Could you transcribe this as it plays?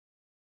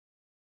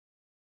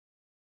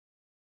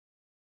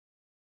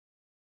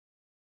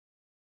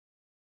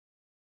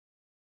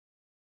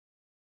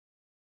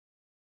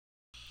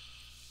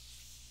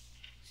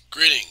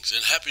Greetings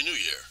and Happy New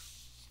Year.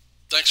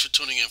 Thanks for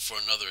tuning in for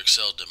another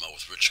Excel demo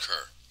with Rich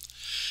Kerr.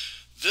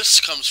 This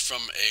comes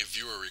from a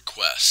viewer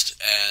request,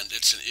 and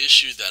it's an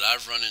issue that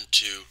I've run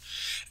into,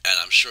 and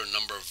I'm sure a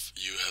number of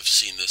you have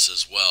seen this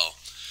as well,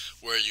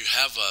 where you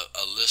have a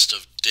list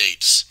of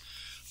dates,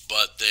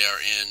 but they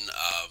are in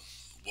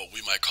what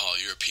we might call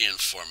a European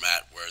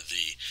format, where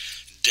the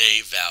day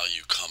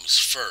value comes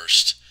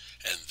first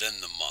and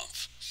then the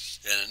month.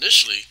 And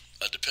initially,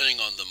 depending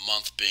on the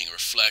month being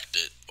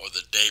reflected or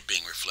the day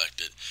being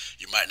reflected,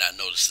 you might not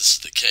notice this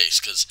is the case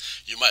because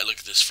you might look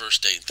at this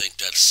first date and think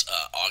that's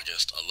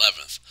August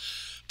 11th.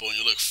 But when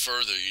you look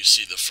further, you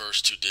see the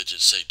first two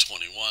digits say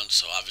 21,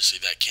 so obviously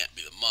that can't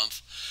be the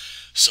month.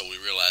 So we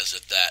realize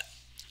that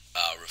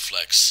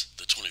reflects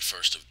the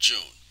 21st of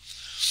June.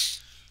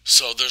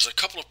 So there's a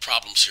couple of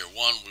problems here.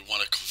 One, we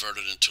want to convert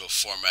it into a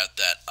format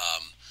that,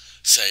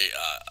 say,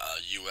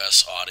 a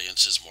U.S.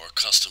 audience is more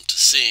accustomed to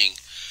seeing.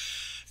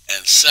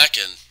 And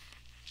second,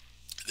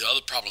 the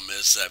other problem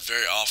is that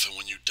very often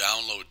when you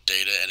download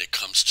data and it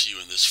comes to you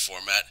in this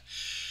format,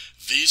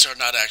 these are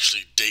not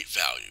actually date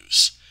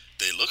values.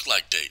 They look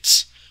like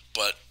dates,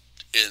 but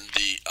in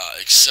the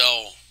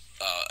Excel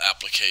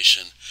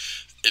application,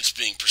 it's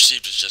being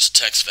perceived as just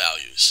text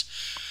values.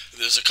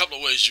 There's a couple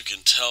of ways you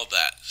can tell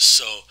that.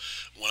 So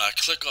when I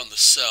click on the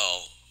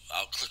cell,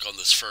 I'll click on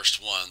this first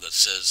one that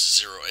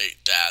says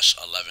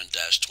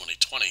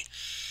 08-11-2020.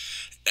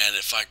 And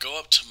if I go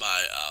up to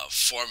my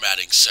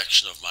formatting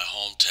section of my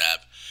home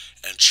tab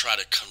and try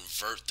to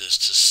convert this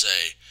to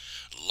say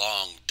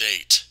long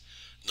date,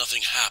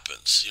 nothing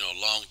happens. You know,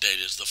 long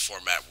date is the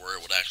format where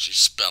it would actually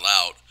spell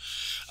out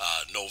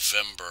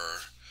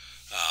November,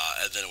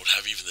 and then it would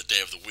have even the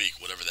day of the week,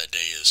 whatever that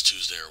day is,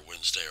 Tuesday or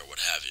Wednesday or what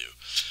have you.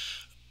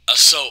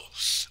 So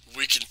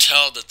we can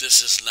tell that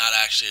this is not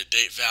actually a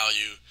date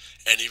value,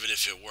 and even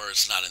if it were,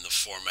 it's not in the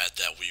format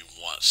that we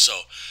want.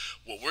 So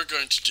what we're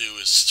going to do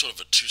is sort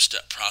of a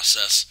two-step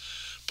process,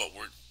 but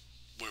we're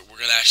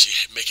going to actually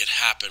make it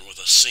happen with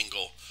a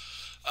single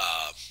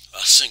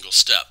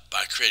step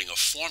by creating a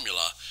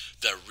formula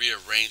that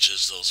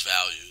rearranges those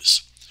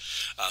values.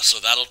 So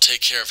that'll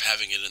take care of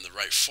having it in the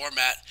right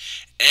format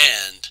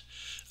and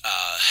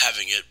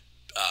having it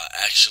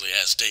actually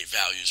as date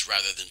values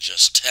rather than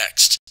just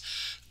text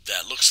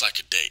that looks like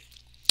a date.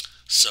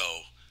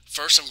 So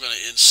first I'm going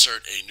to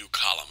insert a new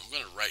column. I'm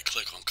going to right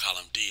click on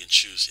column D and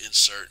choose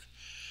insert,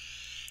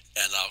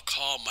 and I'll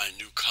call my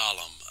new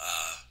column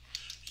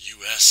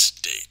US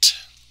date.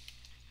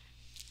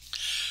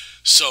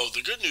 So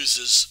the good news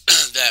is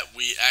that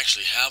we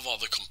actually have all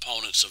the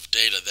components of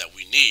data that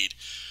we need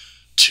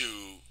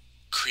to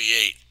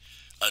create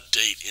a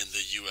date in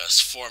the US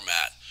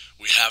format.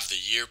 We have the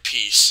year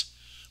piece,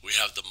 we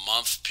have the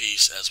month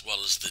piece, as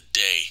well as the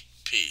day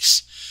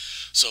piece.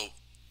 So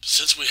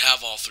since we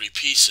have all three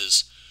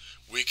pieces,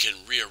 we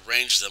can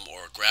rearrange them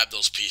or grab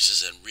those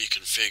pieces and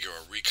reconfigure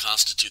or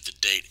reconstitute the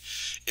date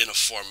in a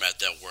format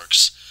that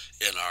works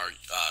in our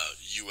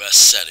US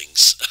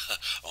settings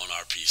on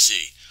our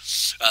PC.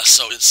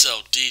 So in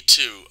cell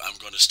D2, I'm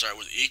going to start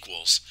with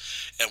equals,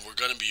 and we're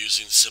going to be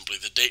using simply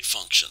the date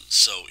function.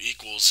 So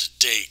equals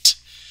date,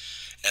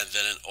 and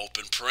then an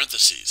open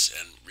parentheses.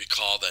 And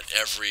recall that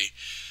every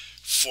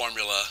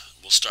formula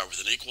will start with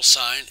an equal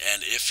sign,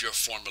 and if your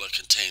formula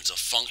contains a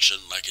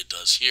function like it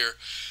does here,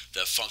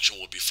 that function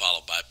will be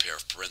followed by a pair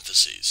of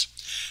parentheses.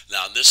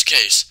 Now in this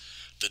case,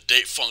 the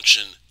date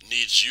function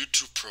needs you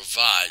to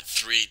provide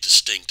three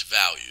distinct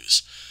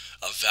values: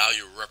 a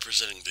value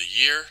representing the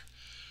year,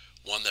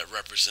 one that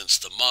represents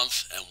the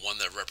month, and one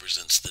that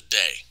represents the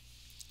day.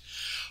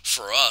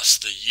 For us,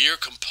 the year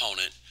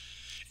component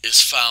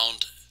is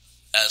found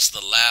as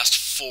the last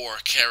four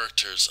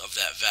characters of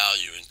that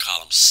value in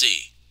column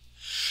C.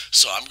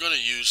 So I'm going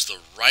to use the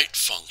right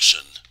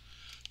function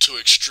to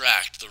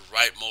extract the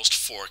rightmost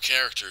four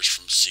characters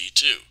from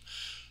C2.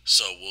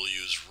 So we'll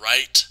use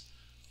right,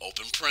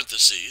 open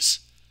parentheses.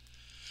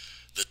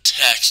 The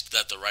text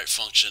that the right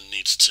function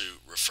needs to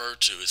refer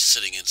to is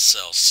sitting in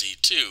cell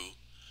C2.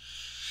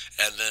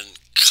 And then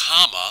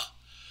comma,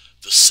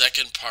 the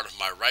second part of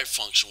my right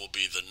function will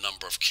be the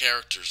number of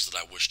characters that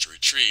I wish to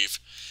retrieve,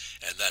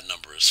 and that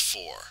number is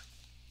 4.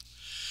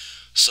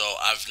 So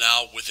I've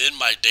now, within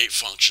my date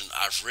function,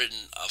 I've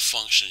written a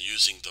function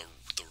using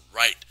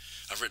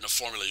I've written a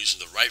formula using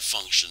the right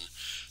function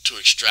to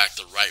extract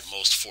the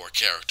rightmost four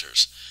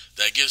characters.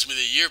 That gives me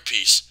the year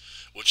piece,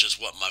 which is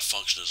what my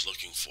function is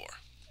looking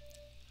for.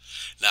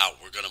 Now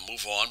we're going to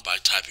move on by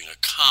typing a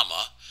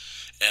comma,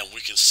 and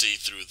we can see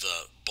through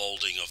the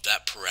bolding of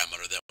that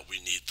parameter that we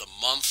need the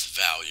month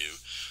value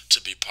to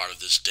be part of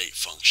this date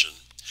function.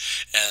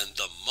 And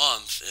the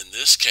month in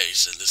this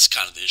case, and this is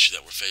kind of the issue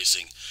that we're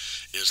facing,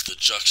 is the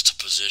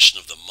juxtaposition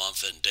of the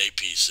month and day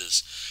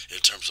pieces in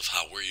terms of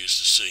how we're used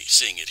to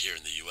seeing it here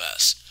in the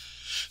US.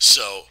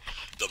 So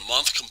the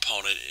month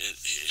component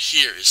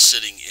here is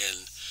sitting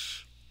in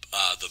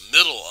the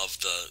middle of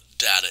the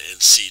data in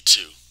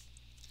C2.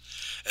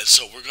 And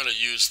so we're going to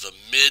use the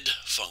mid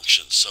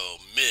function. So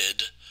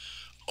mid,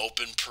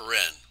 open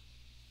paren.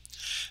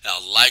 Now,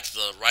 like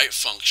the write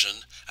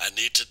function, I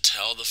need to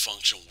tell the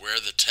function where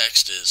the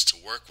text is to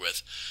work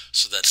with,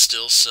 so that's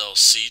still cell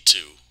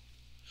C2,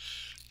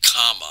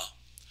 comma,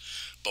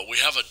 but we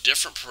have a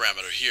different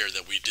parameter here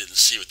that we didn't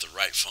see with the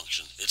write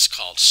function. It's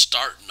called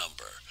start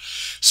number.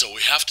 So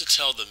we have to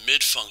tell the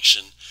mid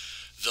function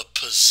the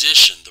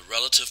position, the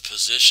relative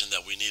position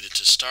that we needed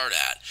to start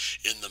at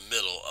in the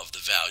middle of the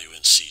value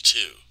in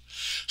C2.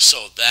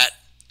 So that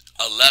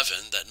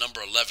 11, that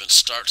number 11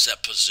 starts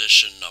at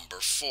position number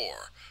 4,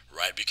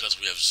 right? Because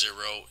we have 0,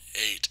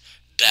 8,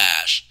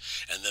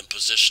 dash, and then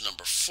position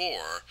number 4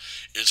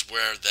 is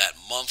where that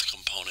month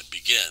component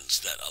begins,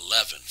 that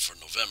 11 for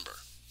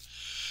November.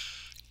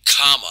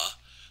 Comma,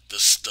 the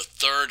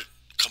third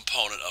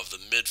component of the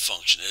mid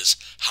function is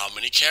how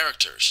many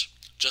characters,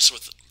 just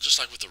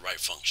like with the write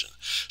function.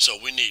 So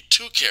we need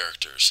 2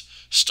 characters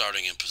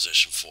starting in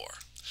position 4.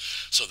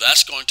 So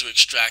that's going to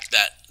extract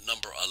that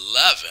number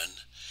 11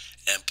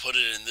 and put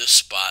it in this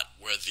spot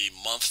where the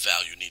month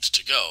value needs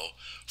to go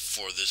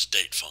for this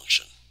date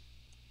function.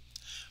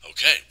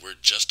 Okay, we're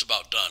just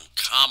about done,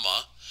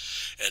 comma,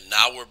 and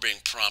now we're being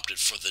prompted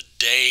for the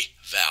day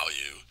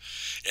value,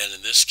 and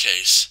in this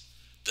case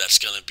that's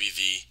going to be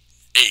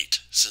the 8,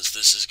 since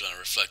this is going to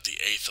reflect the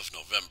 8th of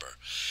November.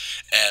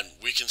 And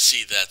we can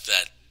see that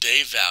that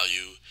day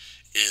value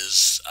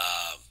is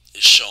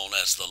shown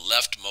as the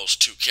leftmost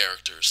 2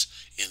 characters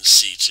in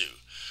C2.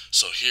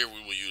 So here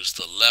we will use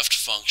the left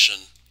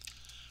function,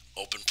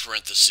 open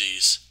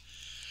parentheses,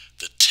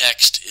 the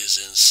text is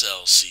in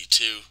cell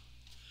C2,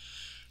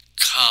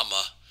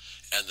 comma,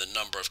 and the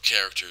number of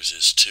characters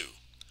is 2.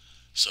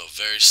 So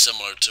very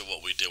similar to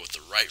what we did with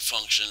the write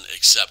function,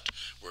 except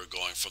we're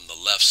going from the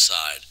left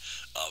side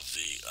of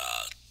the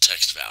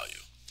text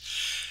value.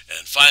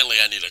 And finally,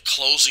 I need a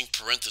closing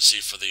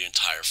parenthesis for the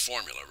entire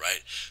formula,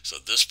 right? So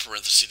this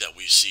parenthesis that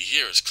we see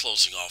here is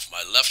closing off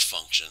my left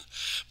function,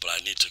 but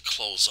I need to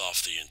close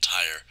off the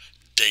entire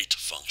date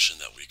function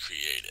that we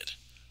created.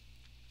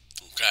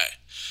 Okay,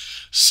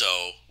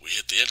 so we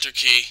hit the enter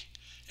key,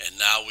 and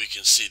now we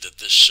can see that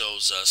this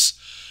shows us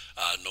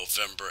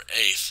November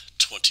 8th,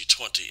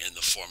 2020 in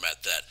the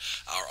format that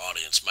our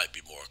audience might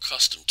be more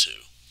accustomed to.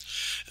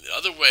 And the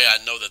other way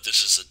I know that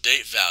this is a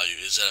date value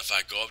is that if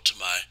I go up to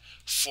my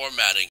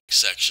formatting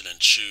section and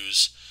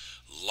choose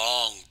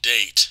long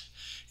date,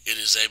 it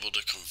is able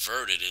to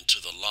convert it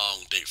into the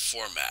long date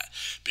format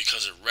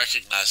because it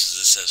recognizes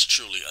this as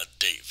truly a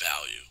date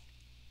value.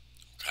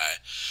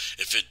 Okay,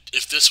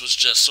 if this was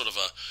just sort of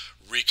a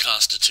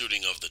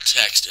reconstituting of the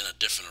text in a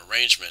different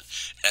arrangement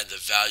and the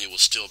value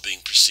was still being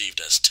perceived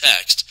as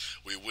text,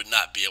 we would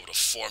not be able to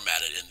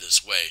format it in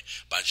this way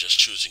by just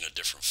choosing a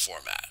different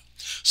format.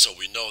 So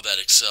we know that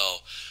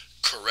Excel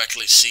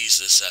correctly sees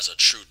this as a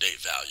true date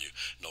value,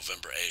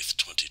 November 8th,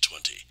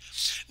 2020.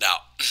 Now,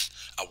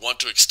 I want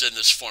to extend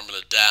this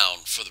formula down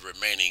for the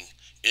remaining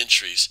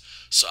entries,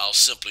 so I'll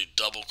simply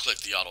double click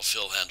the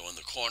autofill handle in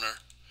the corner,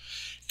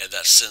 and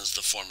that sends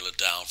the formula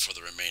down for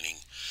the remaining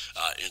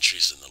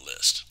entries in the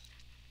list.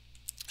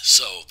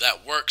 So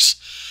that works.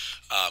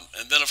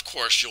 And then of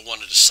course you'll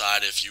want to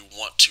decide if you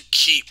want to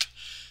keep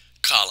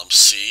column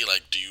C,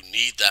 like do you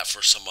need that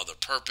for some other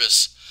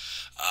purpose,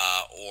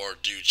 or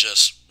do you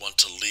just want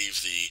to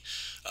leave the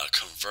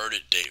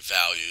converted date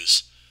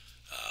values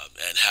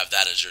and have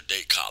that as your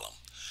date column.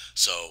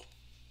 So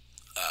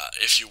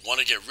if you want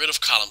to get rid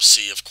of column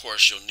C, of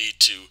course you'll need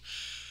to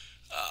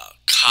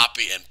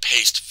copy and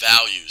paste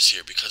values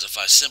here, because if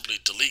I simply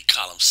delete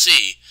column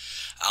C,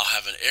 I'll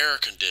have an error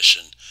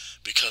condition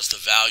because the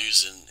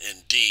values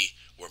in D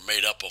were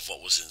made up of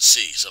what was in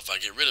C. So if I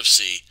get rid of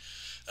C,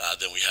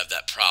 then we have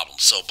that problem.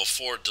 So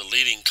before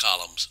deleting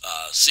column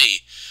C,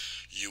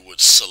 you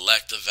would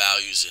select the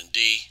values in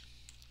D,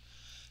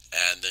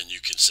 and then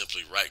you can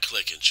simply right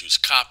click and choose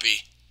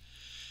copy,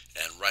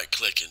 and right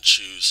click and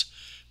choose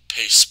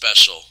paste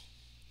special,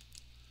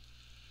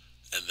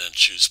 and then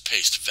choose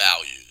paste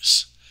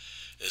values.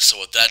 And so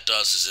what that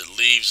does is it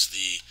leaves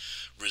the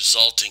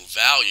resulting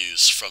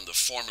values from the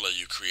formula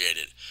you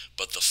created,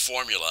 but the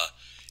formula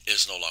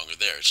is no longer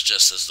there. It's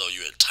just as though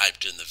you had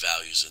typed in the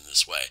values in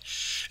this way.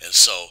 And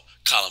so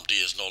column D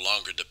is no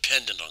longer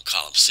dependent on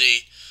column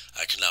C.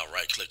 I can now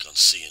right click on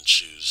C and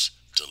choose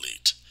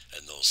delete,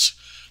 and those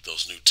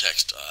new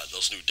text,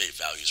 those new date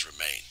values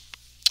remain.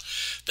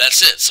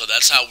 That's it. So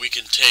that's how we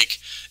can take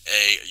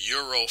a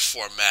Euro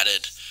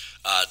formatted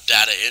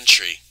data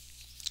entry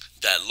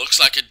that looks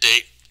like a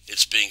date,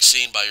 it's being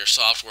seen by your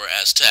software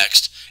as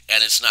text,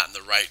 and it's not in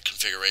the right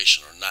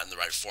configuration or not in the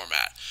right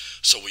format.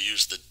 So we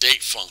use the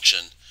date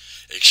function,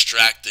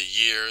 extract the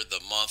year,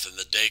 the month, and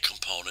the day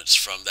components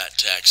from that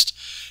text,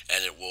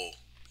 and it'll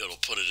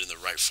put it in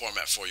the right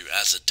format for you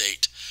as a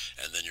date,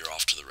 and then you're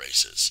off to the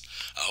races.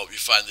 I hope you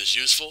find this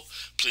useful.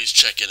 Please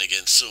check in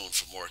again soon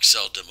for more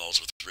Excel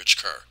demos with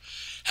Rich Kerr.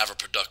 Have a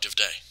productive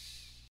day.